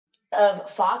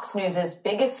Of Fox News's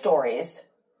biggest stories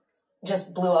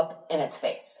just blew up in its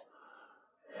face.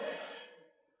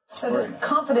 So this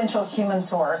confidential human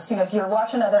source, if you're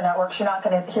watching other networks, you're not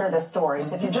going to hear this story.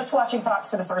 So if you're just watching Fox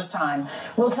for the first time,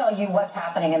 we'll tell you what's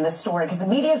happening in this story because the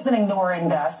media has been ignoring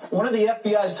this. One of the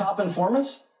FBI's top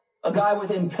informants, a guy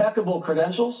with impeccable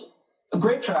credentials, a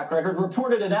great track record,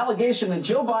 reported an allegation that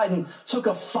Joe Biden took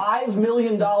a $5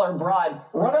 million bribe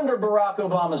right under Barack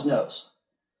Obama's nose.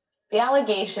 The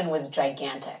allegation was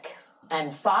gigantic,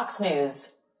 and Fox News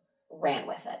ran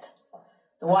with it.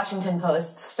 The Washington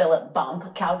Post's Philip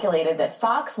Bump calculated that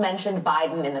Fox mentioned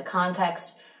Biden in the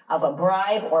context of a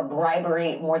bribe or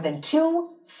bribery more than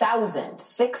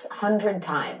 2,600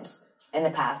 times in the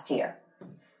past year.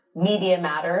 Media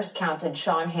Matters counted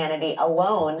Sean Hannity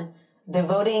alone,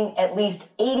 devoting at least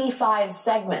 85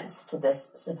 segments to this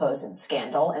supposed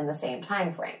scandal in the same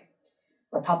time frame.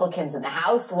 Republicans in the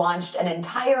House launched an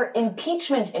entire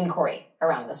impeachment inquiry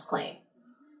around this claim.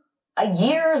 A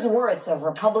year's worth of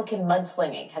Republican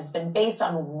mudslinging has been based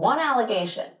on one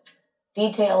allegation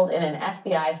detailed in an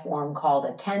FBI form called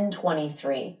a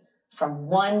 1023 from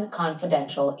one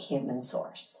confidential human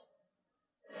source.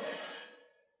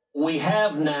 We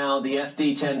have now the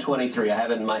FD 1023. I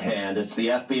have it in my hand. It's the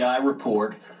FBI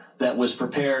report that was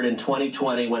prepared in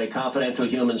 2020 when a confidential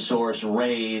human source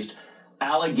raised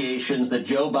allegations that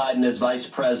Joe Biden, as vice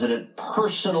president,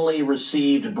 personally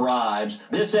received bribes.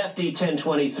 This FD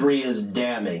 1023 is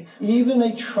damning. Even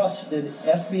a trusted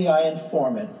FBI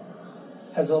informant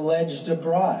has alleged a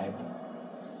bribe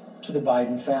to the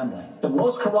Biden family. The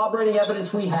most corroborating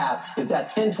evidence we have is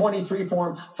that 1023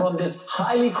 form from this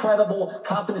highly credible,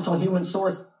 confidential human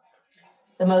source.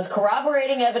 The most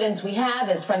corroborating evidence we have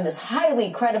is from this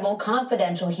highly credible,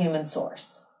 confidential human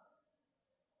source.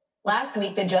 Last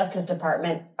week, the Justice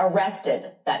Department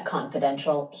arrested that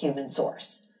confidential human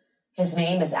source. His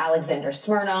name is Alexander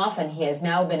Smirnov, and he has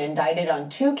now been indicted on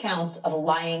 2 counts of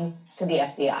lying to the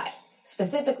FBI,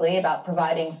 specifically about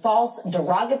providing false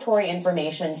derogatory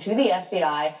information to the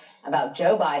FBI about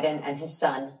Joe Biden and his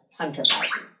son, Hunter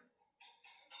Biden.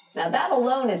 Now, that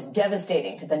alone is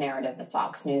devastating to the narrative that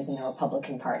Fox News and the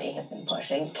Republican Party have been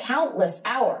pushing. Countless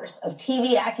hours of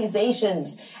TV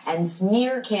accusations and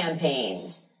smear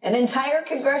campaigns, an entire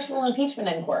congressional impeachment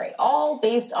inquiry, all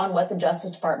based on what the Justice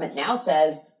Department now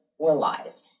says were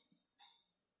lies.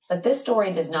 But this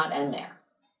story does not end there.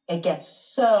 It gets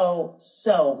so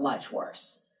much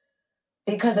worse.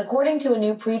 Because according to a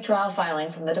new pretrial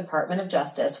filing from the Department of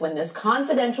Justice, when this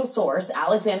confidential source,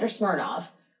 Alexander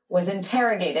Smirnov, was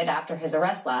interrogated after his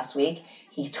arrest last week,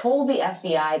 he told the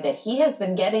FBI that he has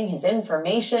been getting his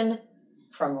information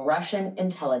from Russian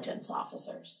intelligence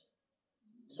officers.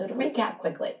 So to recap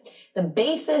quickly, the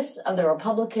basis of the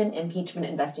Republican impeachment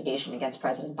investigation against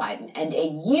President Biden and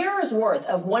a year's worth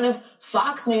of one of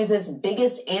Fox News's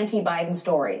biggest anti-Biden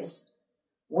stories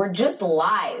were just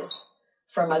lies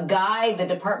from a guy the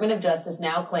Department of Justice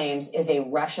now claims is a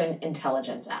Russian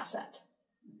intelligence asset.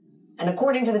 And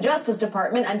according to the Justice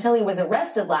Department, until he was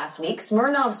arrested last week,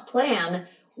 Smirnov's plan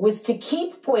was to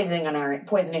keep poisoning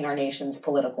our nation's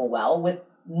political well with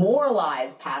more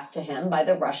lies passed to him by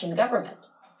the Russian government.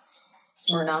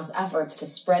 Smirnov's efforts to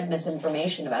spread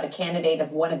misinformation about a candidate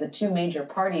of one of the 2 major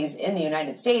parties in the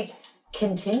United States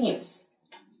continues.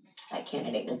 That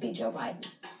candidate would be Joe Biden.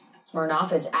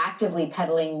 Smirnov is actively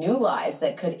peddling new lies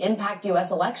that could impact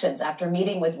U.S. elections after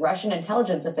meeting with Russian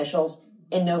intelligence officials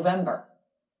in November.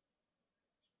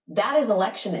 That is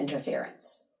election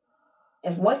interference.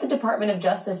 If what the Department of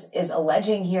Justice is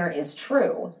alleging here is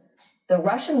true, the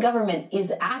Russian government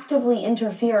is actively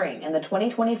interfering in the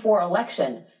 2024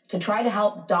 election to try to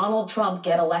help Donald Trump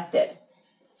get elected.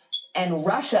 And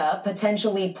Russia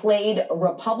potentially played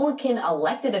Republican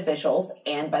elected officials,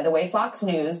 and by the way, Fox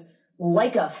News,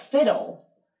 like a fiddle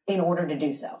in order to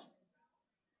do so.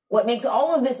 What makes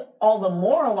all of this all the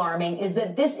more alarming is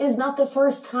that this is not the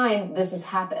first time this has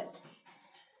happened.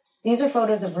 These are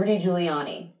photos of Rudy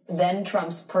Giuliani, then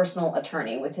Trump's personal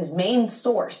attorney, with his main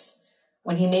source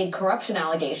when he made corruption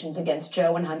allegations against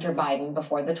Joe and Hunter Biden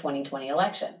before the 2020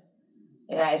 election.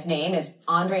 The guy's name is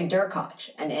Andrei Derkach,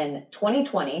 and in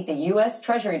 2020, the U.S.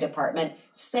 Treasury Department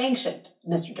sanctioned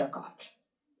Mr. Derkach.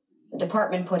 The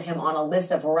department put him on a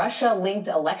list of Russia-linked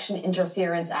election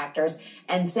interference actors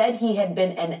and said he had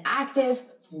been an active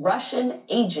Russian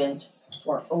agent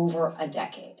for over a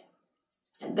decade.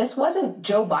 And this wasn't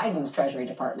Joe Biden's Treasury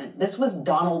Department. This was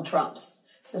Donald Trump's.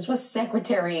 This was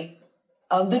Secretary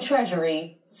of the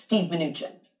Treasury, Steve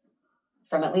Mnuchin.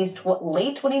 From at least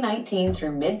late 2019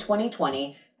 through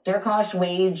mid-2020, Derkach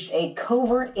waged a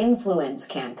covert influence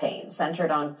campaign centered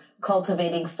on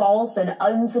cultivating false and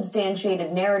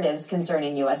unsubstantiated narratives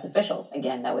concerning U.S. officials,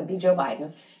 again, that would be Joe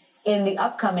Biden, in the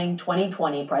upcoming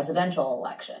 2020 presidential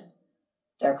election.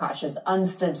 Derkach's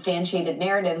unsubstantiated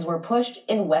narratives were pushed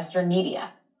in Western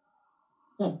media.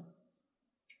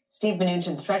 Steve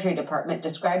Mnuchin's Treasury Department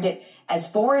described it as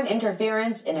foreign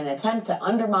interference in an attempt to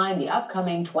undermine the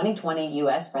upcoming 2020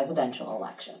 U.S. presidential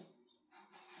election.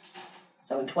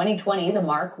 So in 2020, the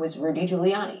mark was Rudy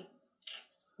Giuliani.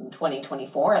 In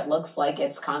 2024, it looks like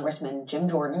it's Congressman Jim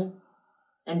Jordan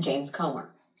and James Comer.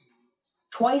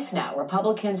 Twice now,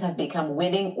 Republicans have become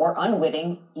witting or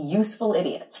unwitting useful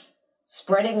idiots,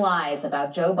 spreading lies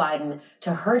about Joe Biden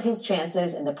to hurt his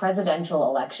chances in the presidential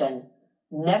election,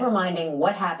 never minding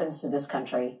what happens to this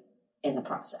country in the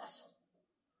process.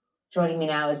 Joining me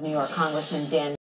now is New York Congressman Dan